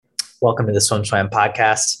Welcome to the Swim Swam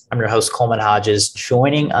podcast. I'm your host, Coleman Hodges.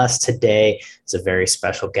 Joining us today is a very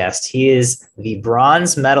special guest. He is the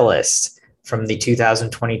bronze medalist from the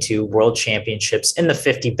 2022 World Championships in the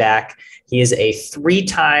 50 back. He is a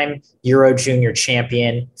three-time Euro Junior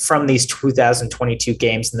champion from these 2022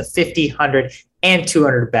 games in the 50, 100, and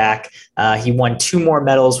 200 back. He won two more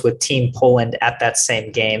medals with Team Poland at that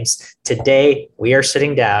same games. Today, we are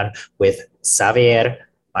sitting down with Ksawery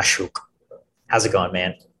Masiuk. How's it going,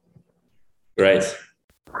 man? Great.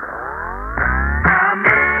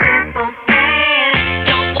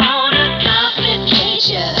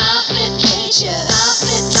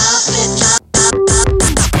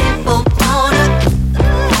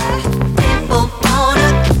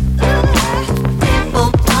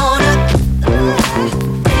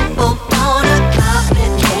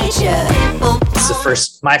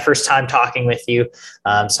 My first time talking with you.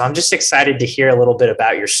 So I'm just excited to hear a little bit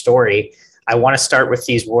about your story. I want to start with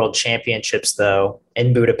these World Championships, though,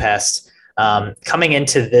 in Budapest. Coming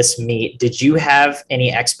into this meet, did you have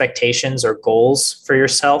any expectations or goals for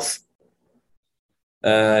yourself?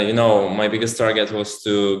 My biggest target was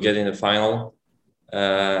to get in the final.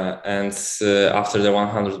 And after the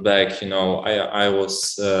 100 back, I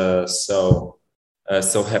was so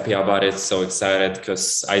happy about it, so excited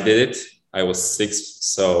because I did it. I was sixth,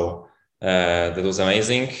 so that was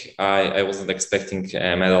amazing. I wasn't expecting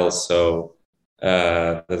a medal, so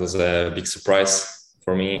that was a big surprise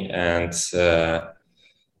for me. And the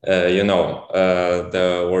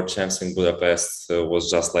World Champs in Budapest was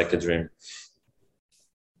just like a dream.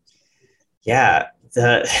 Yeah.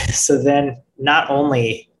 So then, not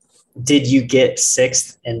only did you get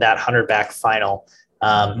sixth in that 100 back final,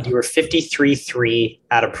 you were 53-3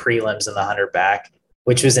 out of prelims in the 100 back,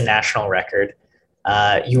 which was a national record.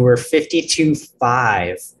 You were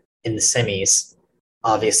 52-5 in the semis,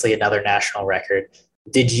 obviously another national record.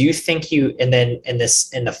 Did you think and then in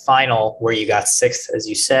the final where you got sixth, as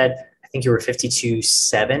you said, I think you were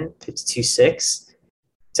 52-7, 52-6. Is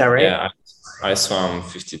that right? Yeah, I swam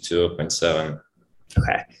 52.7.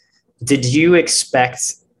 Okay. Did you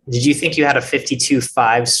think you had a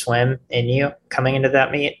 52-5 swim in you coming into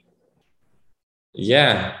that meet?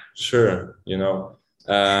 Yeah, sure.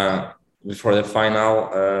 Before the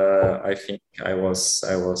final, I think I was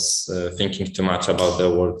thinking too much about the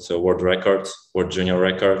world record, world junior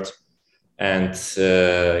record, and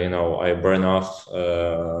I burned off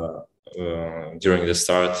during the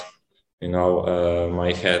start.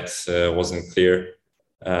 My head wasn't clear,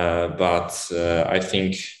 but I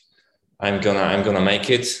think I'm gonna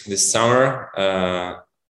make it this summer.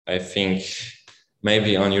 I think.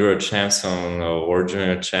 Maybe on Euro Champs, on World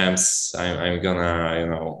Junior Champs, I'm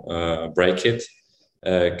gonna break it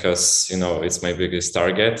because it's my biggest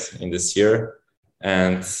target in this year,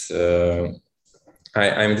 and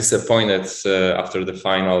I'm disappointed after the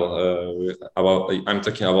final. I'm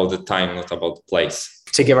talking about the time, not about the place.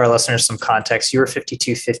 To give our listeners some context, you were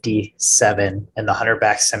 52-57 in the 100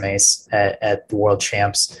 back semis at the World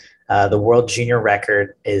Champs. The World Junior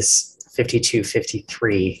record is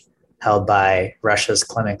 52-53. Held by Russia's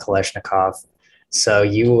Klement Kolesnikov. So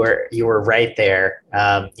you were right there.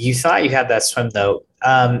 You thought you had that swim, though.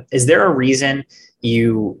 Is there a reason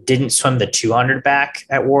you didn't swim the 200 back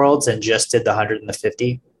at Worlds and just did the 100 and the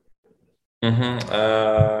 50? Me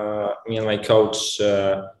and my coach,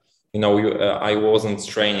 I wasn't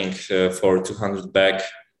training for 200 back,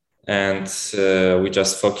 and we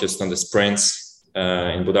just focused on the sprints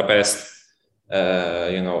in Budapest.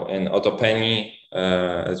 In Otopeni,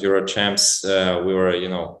 as Euro Champs, we were,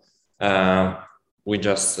 we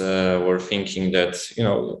just were thinking that,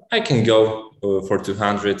 I can go for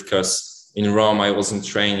 200 because in Rome I wasn't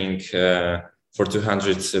training for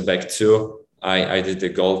 200 back too. I did the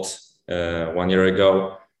gold 1 year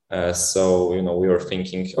ago. So, we were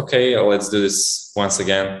thinking, okay, let's do this once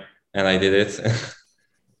again. And I did it.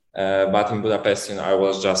 But in Budapest, I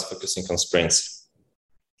was just focusing on sprints.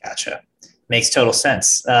 Gotcha. Makes total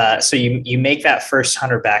sense. So you make that first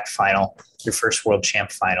 100 back final, your first world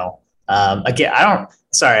champ final. Again, I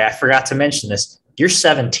forgot to mention this. You're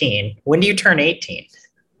 17. When do you turn 18?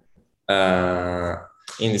 In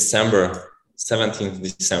December, 17th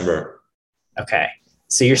December. Okay.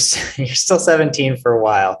 So you're still 17 for a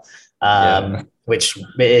while, which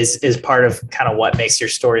is part of kind of what makes your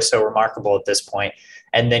story so remarkable at this point.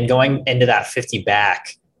 And then going into that 50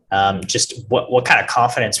 back, just what kind of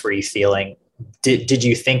confidence were you feeling? Did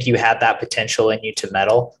you think you had that potential in you to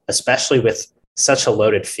medal, especially with such a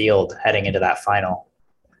loaded field heading into that final?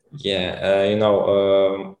 Yeah,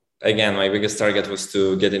 again, my biggest target was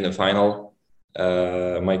to get in the final.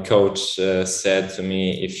 my coach said to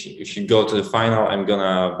me, if you go to the final, I'm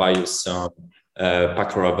gonna buy you some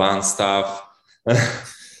Paco Rabanne stuff.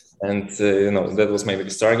 And that was my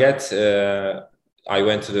biggest target. I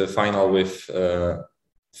went to the final with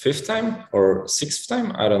fifth time or sixth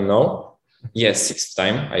time, I don't know. Yes, sixth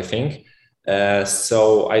time, I think.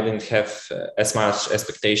 So I didn't have as much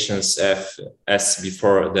expectations as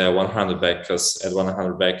before the 100 back, because at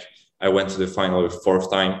 100 back I went to the final with fourth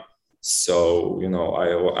time. So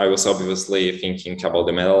I was obviously thinking about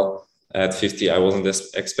the medal. At 50, I wasn't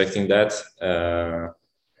expecting that.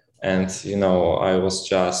 And I was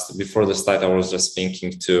just before the start, I was just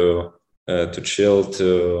thinking to chill,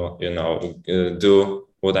 to do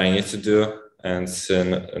what I need to do, and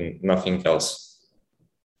nothing else.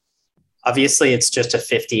 Obviously, it's just a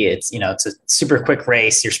 50. It's it's a super quick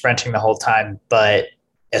race. You're sprinting the whole time, but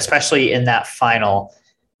especially in that final,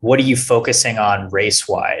 what are you focusing on race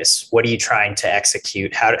wise? What are you trying to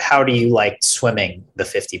execute? How do you like swimming the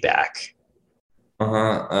 50 back?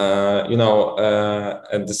 At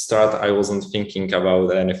the start, I wasn't thinking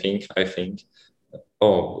about anything. I think,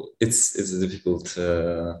 it's difficult.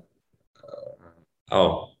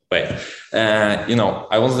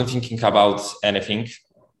 I wasn't thinking about anything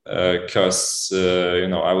because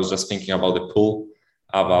I was just thinking about the pool,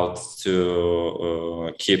 about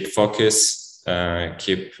to keep focus,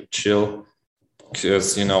 keep chill,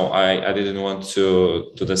 because I didn't want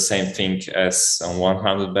to do the same thing as on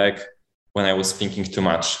 100 back, when I was thinking too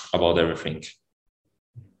much about everything.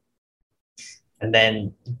 And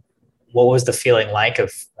then what was the feeling like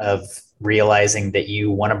of realizing that you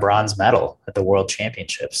won a bronze medal at the World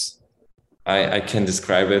Championships? I can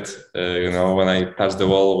describe it. When I touched the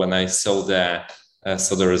wall, when I saw the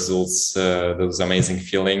results, that was amazing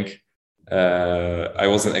feeling. I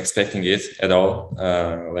wasn't expecting it at all.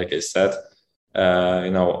 Like I said,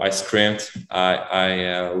 I screamed.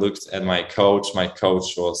 I looked at my coach. My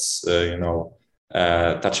coach was,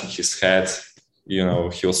 touching his head. He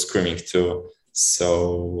was screaming too.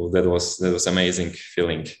 So that was amazing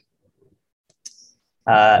feeling.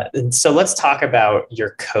 So let's talk about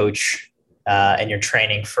your coach and your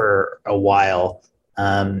training for a while.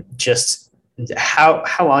 Just how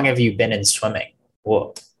long have you been in swimming?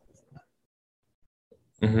 Well,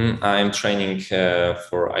 I'm training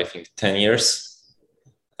for, I think, 10 years.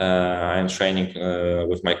 I'm training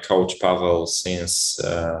with my coach Pavel since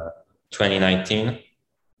 2019.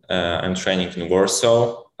 I'm training in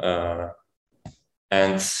Warsaw,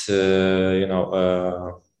 and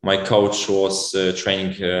my coach was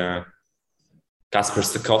training Kasper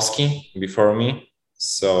Stokowski before me.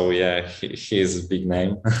 So yeah, he is a big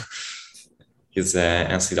name. He's an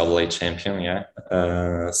NCAA champion. Yeah.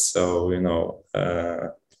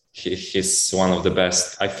 He's one of the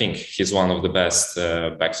best. I think he's one of the best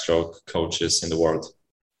backstroke coaches in the world.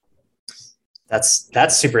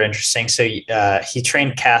 That's super interesting. So he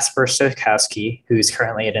trained Kasper Stokowski, who's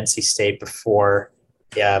currently at NC State before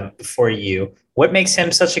you. What makes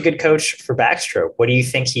him such a good coach for backstroke? What do you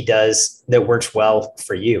think he does that works well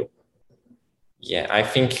for you? Yeah, I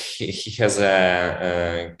think he has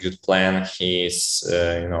a good plan. He's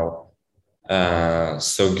so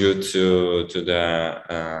good to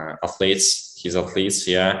the athletes. His athletes,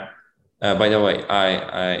 yeah. By the way,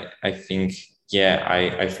 I think, yeah,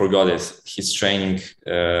 I forgot it. He's training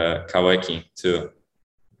Kaweki too.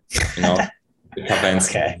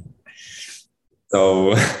 Okay.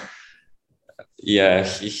 So yeah,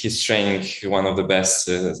 he's training one of the best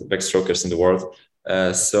backstrokers in the world.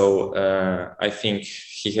 I think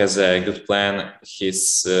he has a good plan.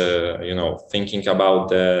 He's thinking about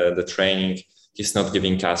the training. He's not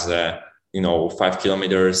giving us 5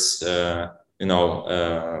 kilometers. I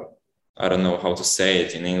don't know how to say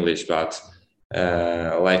it in English, but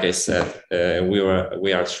like I said,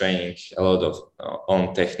 we are training a lot of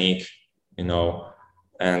on technique, and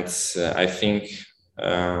I think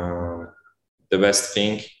the best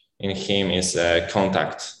thing in him is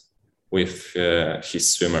contact with his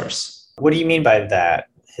swimmers. What do you mean by that?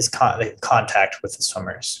 His contact with the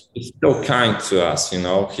swimmers? He's so kind to us,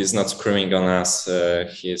 He's not screaming on us.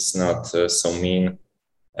 He's not so mean.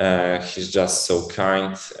 He's just so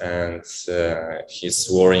kind, and he's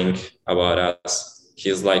worrying about us.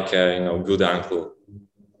 He's like a good uncle.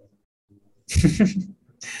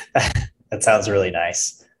 That sounds really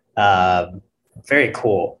nice. Very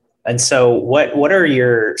cool. And so what are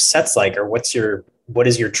your sets like, or what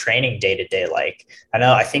is your training day-to-day like?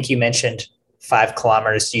 I think you mentioned 5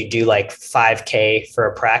 kilometers. Do you do like 5K for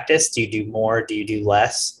a practice? Do you do more? Do you do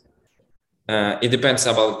less? It depends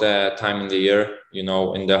about the time in the year. In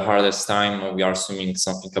the hardest time, we are swimming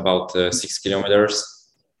something about 6 kilometers.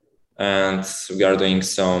 and we are doing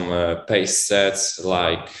some pace sets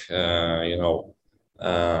like I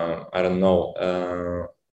don't know,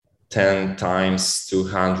 10 times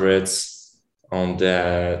 200s on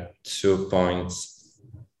the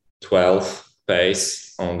 2.12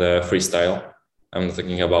 pace on the freestyle. I'm not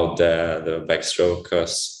talking about the backstroke,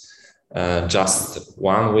 because just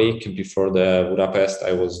 1 week before the Budapest,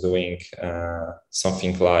 I was doing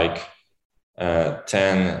something like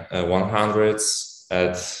 10 100s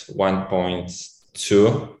at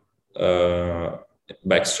 1.2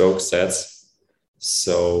 backstroke sets.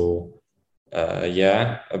 So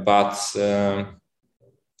but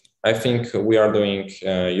I think we are doing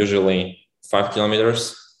usually 5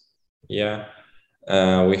 kilometers. Yeah,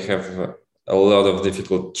 we have a lot of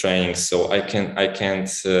difficult trainings, so I can't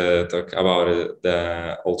talk about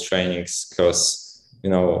the old trainings, because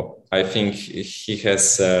I think he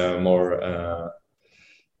has more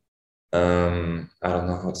I don't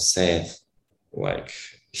know how to say it, like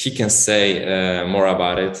he can say more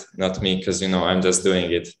about it, not me, because I'm just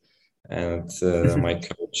doing it, and my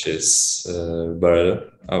coach is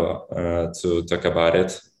better to talk about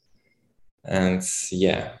it. And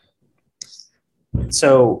yeah.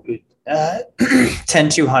 So 10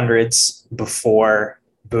 200s before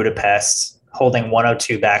Budapest, holding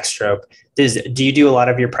 102 backstroke. Do you do a lot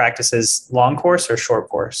of your practices long course or short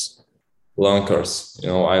course? Long course.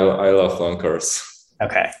 I love long course.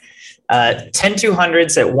 Okay. 10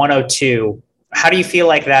 200s at 102. How do you feel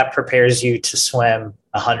like that prepares you to swim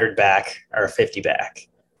 100 back or 50 back?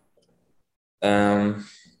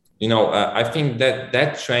 I think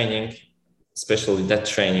that training, especially that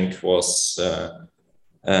training, was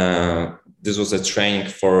this was a training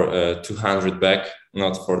for 200 back,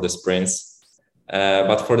 not for the sprints.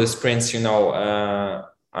 But for the sprints,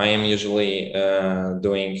 I am usually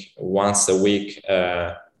doing once a week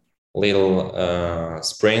little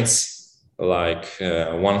sprints, like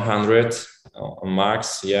 100 on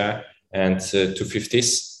max, and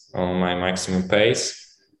 250s on my maximum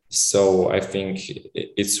pace. So I think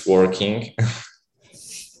it's working.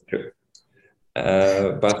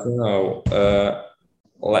 But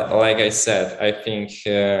like I said, I think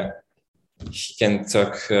he can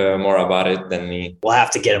talk more about it than me. We'll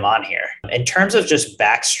have to get him on here. In terms of just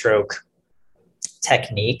backstroke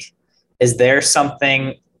technique, is there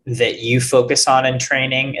something that you focus on in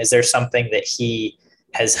training? Is there something that he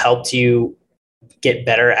has helped you get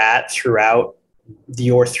better at throughout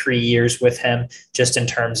your 3 years with him, just in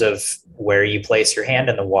terms of where you place your hand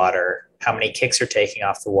in the water, how many kicks you're taking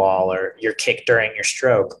off the wall, or your kick during your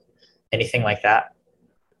stroke, anything like that?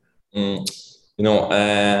 In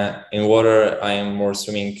water, I am more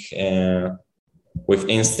swimming with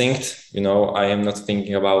instinct. I am not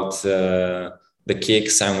thinking about the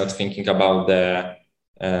kicks. I'm not thinking about the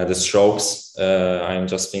strokes. I'm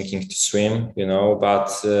just thinking to swim.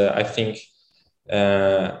 But I think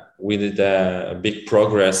we did a big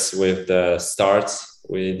progress with the starts.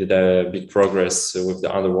 We did a big progress with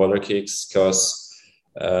the underwater kicks, because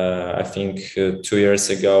I think 2 years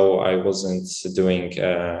ago I wasn't doing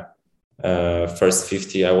first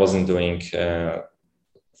 50. I wasn't doing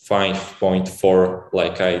 5.4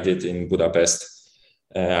 like I did in Budapest.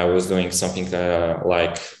 I was doing something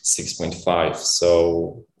like 6.5.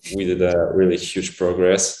 So we did a really huge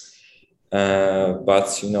progress.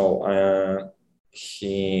 But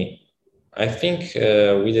I think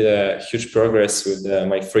we did a huge progress with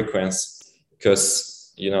my frequency,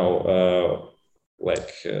 because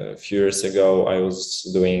like a few years ago I was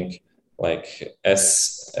doing like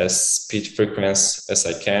as speed frequency as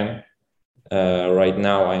I can. Right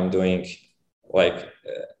now I'm doing like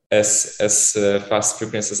as fast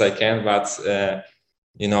frequency as I can, but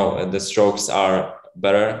the strokes are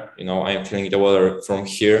better. I'm feeling the water from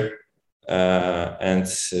here, and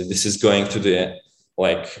this is going to the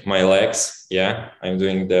my legs. I'm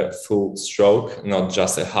doing the full stroke, not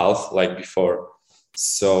just a half like before.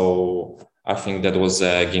 So I think that was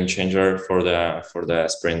a game changer for the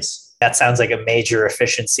sprints. That sounds like a major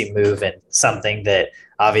efficiency move, and something that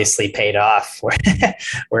obviously paid off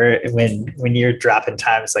where when you're dropping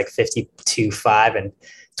times like 52.5 and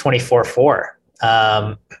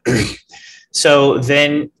 24.4. So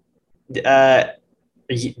then,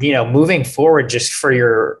 moving forward, just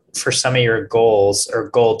for some of your goals or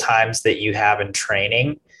goal times that you have in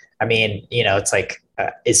training, I mean, it's like,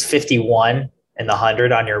 is 51 in the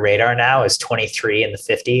 100 on your radar now? Is 23 in the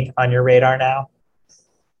 50 on your radar now?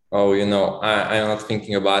 Oh, I'm not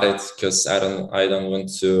thinking about it, because I don't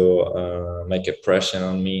want to make a pressure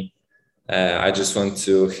on me. I just want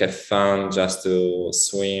to have fun, just to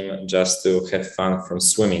swim, just to have fun from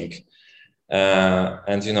swimming.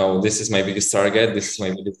 And this is my biggest target. This is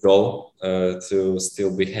my biggest goal, to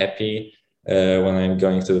still be happy when I'm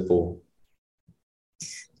going to the pool.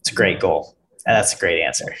 It's a great goal, and that's a great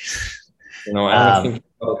answer. I don't think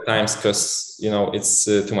about times because it's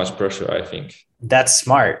too much pressure, I think. That's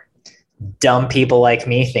smart. Dumb people like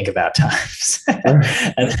me think about times, and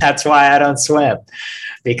that's why I don't swim,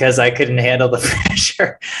 because I couldn't handle the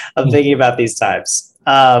pressure of thinking about these times.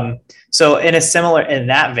 So in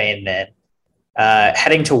that vein, then,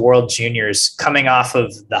 heading to World Juniors, coming off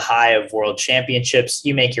of the high of World Championships,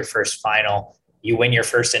 you make your first final, you win your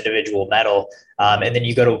first individual medal, and then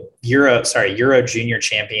you go to Euro Junior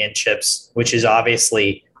Championships, which is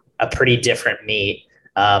obviously a pretty different meet.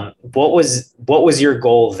 What was your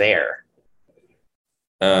goal there?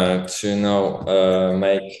 To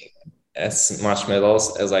make as much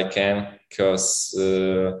medals as I can, because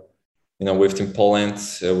with Team Poland,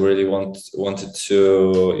 we really wanted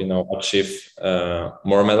to achieve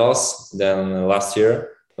more medals than last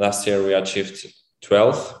year. Last year we achieved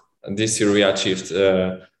 12. This year we achieved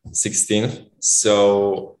 16th.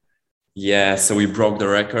 So we broke the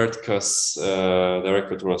record, because the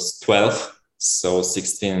record was 12. So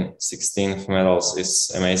 16 medals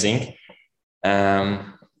is amazing. And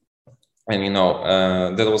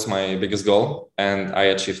that was my biggest goal, and I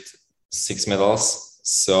achieved 6 medals.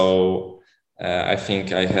 So I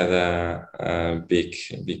think I had a big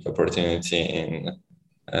opportunity in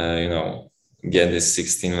get these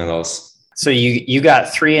 16 medals. So you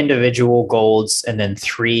got 3 individual golds and then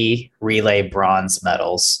 3 relay bronze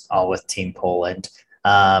medals, all with Team Poland.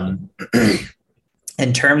 In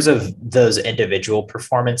terms of those individual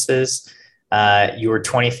performances, you were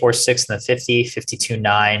 24-6 in the 50,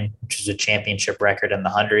 52-9, which is a championship record in the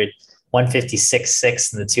 100,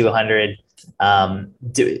 156-6 in the 200.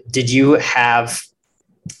 Did you have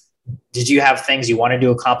things you wanted to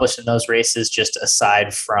accomplish in those races, just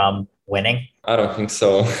aside from winning? I don't think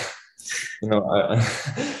so.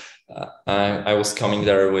 I was coming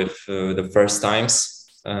there with the first times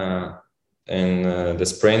in the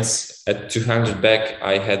sprints. At 200 back,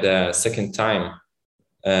 I had a second time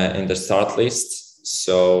in the start list,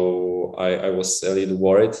 so I was a little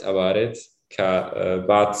worried about it.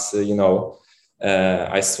 But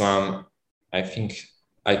I swam. I think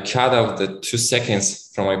I cut out the 2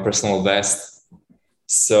 seconds from my personal best.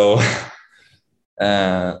 So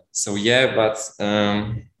I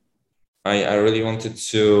really wanted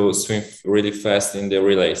to swim really fast in the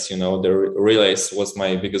relays. The relays was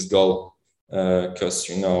my biggest goal, because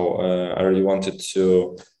I really wanted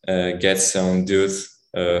to get some dudes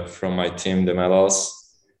from my team the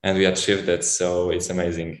medals, and we achieved that. So it's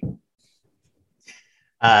amazing.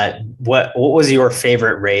 What was your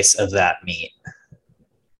favorite race of that meet?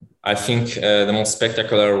 I think the most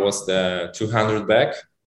spectacular was the 200 back.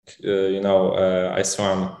 I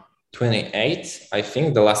swam 28, I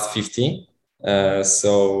think, the last 50.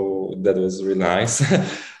 So that was really nice.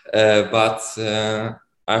 But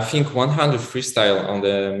I think 100 freestyle on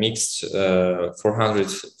the mixed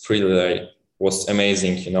 400 free relay was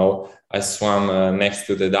amazing. I swam next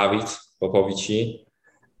to the David Popovici,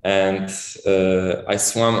 and I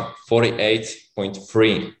swam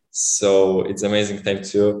 48.3. So it's amazing time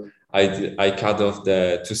too. I cut off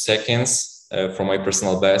the 2 seconds from my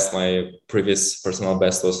personal best. My previous personal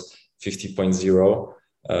best was 50.0.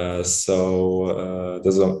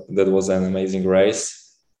 That was an amazing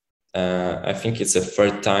race. I think it's the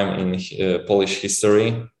third time in Polish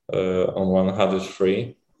history on 100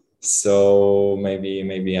 free. So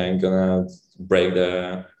maybe I'm gonna break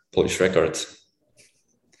the Polish record.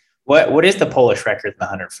 What is the Polish record in the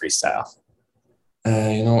 100 freestyle?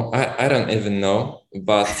 I don't even know,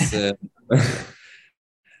 but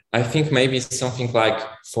I think maybe something like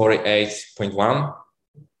 48.1.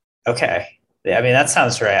 Okay. I mean, that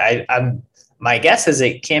sounds right. My guess is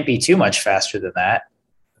it can't be too much faster than that.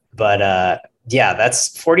 But that's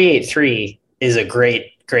 48.3 is a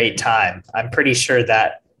great time. I'm pretty sure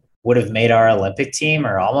that would have made our Olympic team,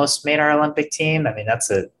 or almost made our Olympic team. I mean,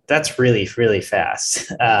 that's really, really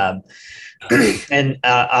fast. And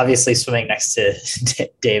obviously swimming next to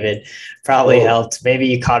David probably helped. Maybe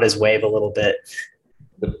you caught his wave a little bit.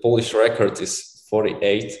 The Polish record is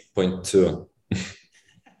 48.2.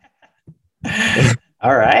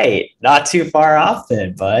 All right. Not too far off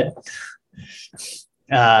then, bud.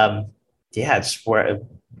 Just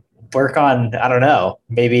work on, I don't know,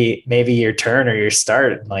 maybe your turn or your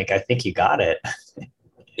start. Like, I think you got it.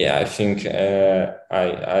 Yeah, I think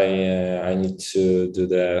I need to do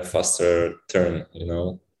the faster turn.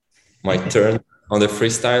 My turn on the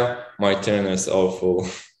freestyle, my turn is awful.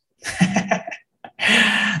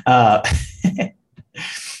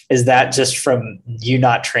 Is that just from you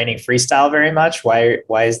not training freestyle very much?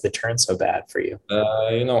 Why is the turn so bad for you?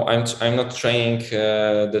 I'm not training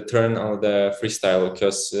the turn on the freestyle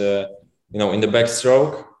because in the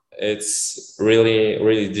backstroke it's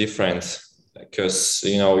really different because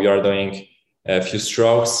you are doing a few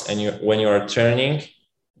strokes and when you are turning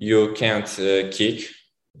you can't kick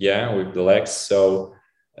with the legs, so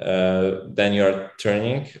then you are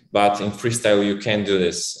turning, but in freestyle you can do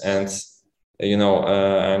this. And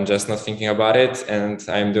I'm just not thinking about it, and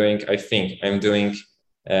I think I'm doing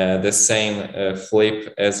the same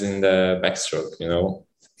flip as in the backstroke.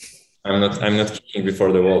 I'm not kicking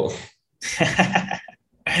before the wall.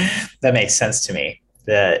 That makes sense to me.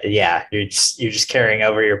 You're just carrying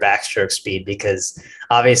over your backstroke speed because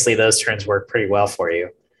obviously those turns work pretty well for you.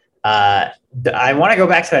 I want to go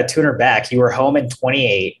back to that tuner back. You were home in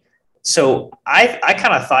 28. So I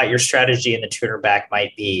kind of thought your strategy in the tuner back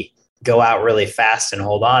might be go out really fast and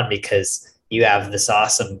hold on because you have this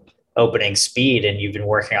awesome opening speed and you've been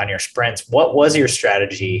working on your sprints. What was your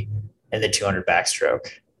strategy in the 200 backstroke?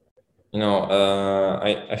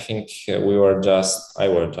 I think I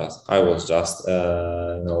was just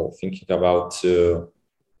thinking about to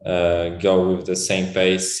go with the same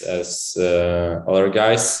pace as other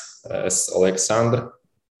guys, as Alexander,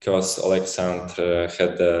 because Alexander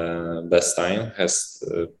had the best time, has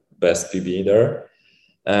the best PB there.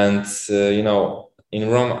 And, in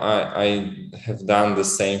Rome, I have done the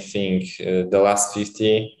same thing. The last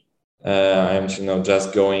 50, I'm,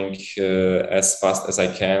 just going as fast as I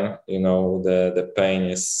can. The pain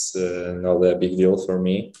is not a big deal for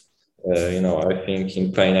me. I think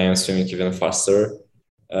in pain, I am swimming even faster.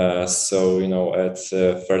 So, at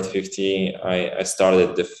third 50, I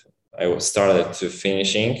started to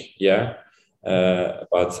finishing,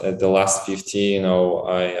 but at the last 50,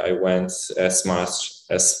 I went as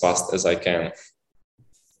fast as I can.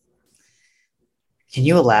 Can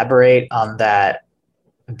you elaborate on that?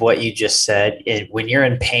 What you just said? When you're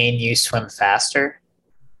in pain, you swim faster?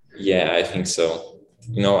 Yeah, I think so.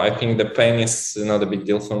 I think the pain is not a big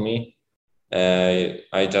deal for me.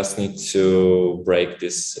 I just need to break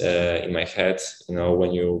this in my head.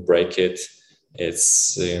 When you break it,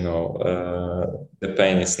 it's the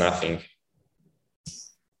pain is nothing.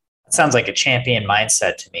 Sounds like a champion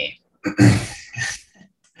mindset to me.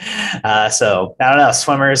 So I don't know,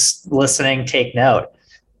 swimmers listening, take note.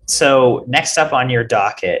 So next up on your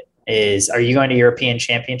docket are you going to European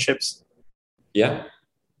Championships? Yeah.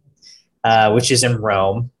 Which is in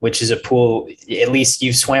Rome, which is a pool, at least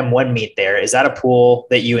you've swam one meet there. Is that a pool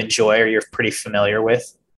that you enjoy or you're pretty familiar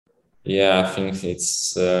with? Yeah, I think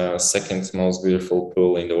it's second most beautiful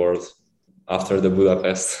pool in the world after the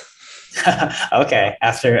Budapest. Okay,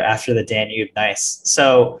 after the Danube, nice.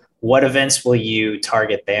 So what events will you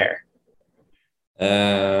target there?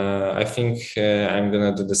 I think I'm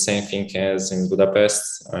gonna do the same thing as in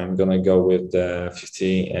Budapest. I'm gonna go with the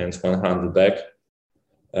 50 and 100 back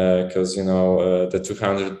because the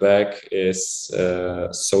 200 back is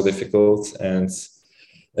so difficult, and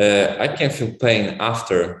I can feel pain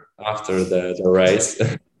after the race.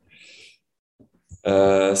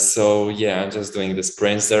 So yeah, I'm just doing the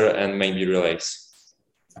sprints there and maybe relays.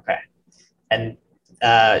 Okay. And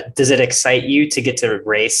does it excite you to get to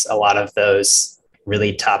race a lot of those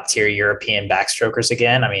really top tier European backstrokers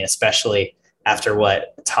again? I mean, especially after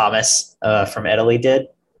what Thomas from Italy did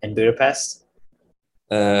in Budapest?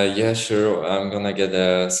 Yeah, sure. I'm gonna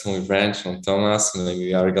get some revenge on Thomas. Maybe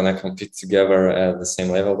we are gonna compete together at the same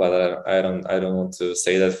level, but I don't want to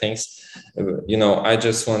say that things. I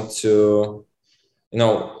just want to.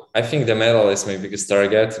 I think the medal is my biggest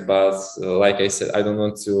target, but like I said, I don't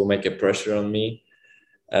want to make a pressure on me.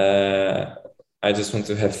 I just want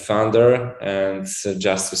to have fun there and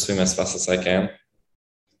just to swim as fast as I can.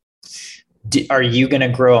 Are you going to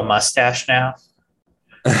grow a mustache now?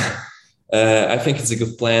 I think it's a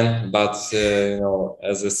good plan, but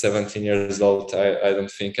as a 17 years old, I don't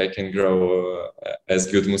think I can grow as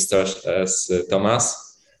good mustache as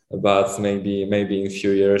Thomas. But maybe in a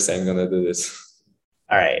few years I'm gonna do this.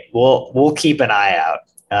 All right, we'll keep an eye out.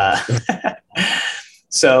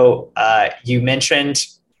 So you mentioned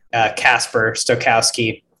Kasper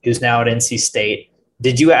Stokowski, who's now at NC State.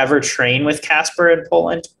 Did you ever train with Kasper in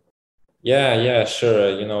Poland? Yeah,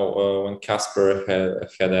 sure. When Kasper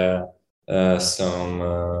had some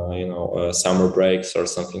summer breaks or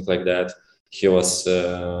something like that, he was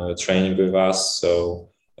training with us, so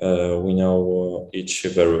we know each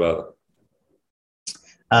very well.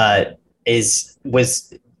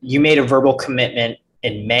 You made a verbal commitment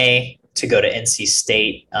in May to go to NC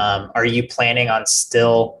State? Are you planning on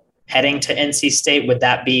still heading to NC State. Would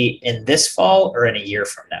that be in this fall or in a year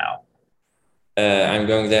from now? I'm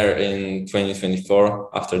going there in 2024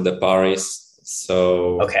 after the Paris.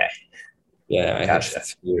 So okay, yeah, I gotcha.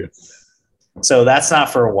 have here. So that's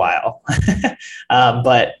not for a while.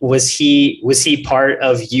 But was he part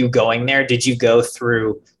of you going there? Did you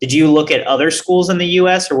look at other schools in the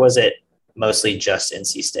US, or was it mostly just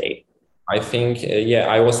NC State? I think,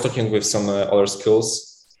 I was talking with some other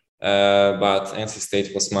schools, but NC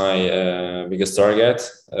State was my biggest target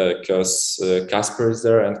because Kasper is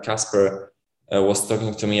there, and Kasper was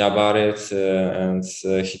talking to me about it, and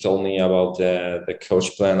he told me about the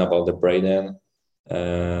coach plan, about the Braden.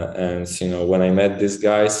 And when I met these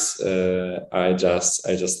guys, I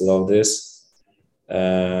just love this,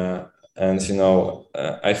 and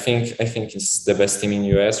I think it's the best team in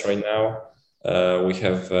US right now. We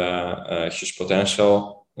have a huge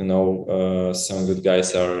potential. Some good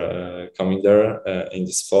guys are coming there in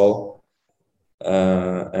this fall,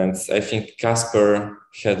 and I think Kasper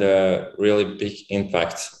had a really big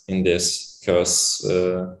impact in this because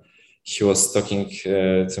he was talking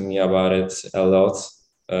to me about it a lot.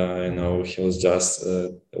 He was just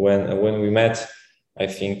when we met, I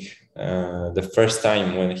think the first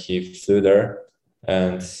time when he flew there,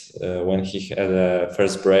 and when he had a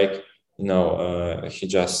first break, he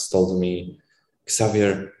just told me,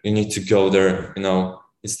 Xavier, you need to go there.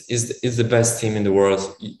 It's the best team in the world.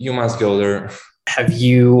 You must go there. Have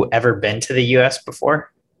you ever been to the US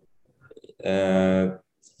before? I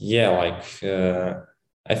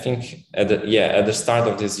think at the start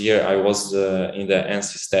of this year, I was in the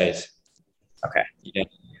NC State. Okay. Yeah.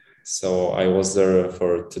 So I was there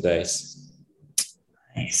for 2 days.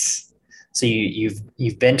 Nice. So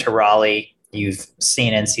you've been to Raleigh, you've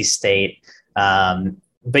seen NC State,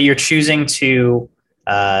 but you're choosing to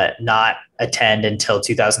not attend until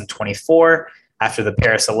 2024 after the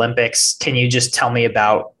Paris Olympics. Can you just tell me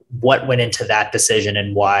about what went into that decision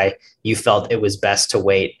and why you felt it was best to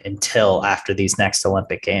wait until after these next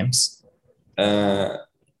Olympic Games? I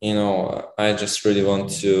just really want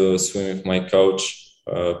to swim with my coach,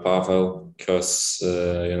 Pavel, because,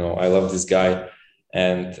 I love this guy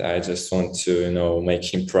and I just want to,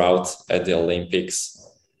 make him proud at the Olympics.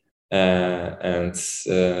 I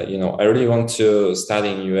really want to study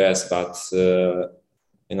in US, but,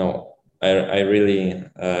 I really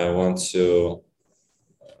want to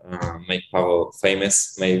make Pavel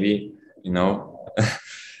famous, maybe, and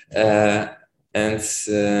I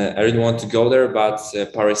really want to go there, but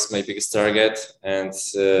Paris is my biggest target, and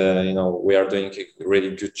we are doing a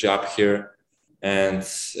really good job here, and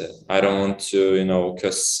I don't want to,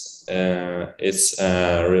 because it's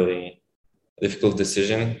a really difficult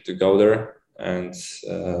decision to go there, and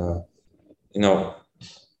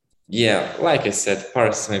like I said,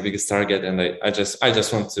 Paris is my biggest target, and I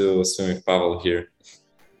just want to swim with Pavel here.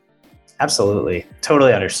 Absolutely.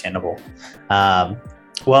 Totally understandable.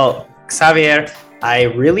 Well, Xavier, I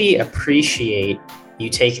really appreciate you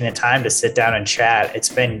taking the time to sit down and chat. It's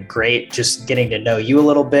been great just getting to know you a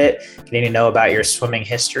little bit, getting to know about your swimming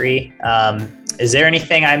history. Is there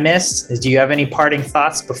anything I missed? Do you have any parting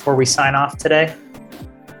thoughts before we sign off today?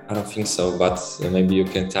 I don't think so, but maybe you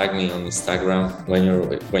can tag me on Instagram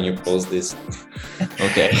when you post this.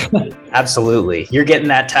 Okay. Absolutely. You're getting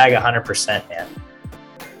that tag 100%, man.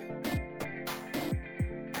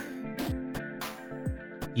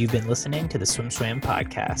 You've been listening to the Swim Swam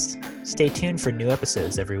podcast. Stay tuned for new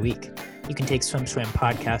episodes every week. You can take Swim Swam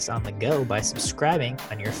podcast on the go by subscribing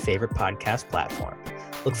on your favorite podcast platform.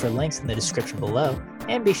 Look for links in the description below,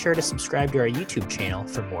 and be sure to subscribe to our YouTube channel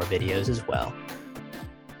for more videos as well.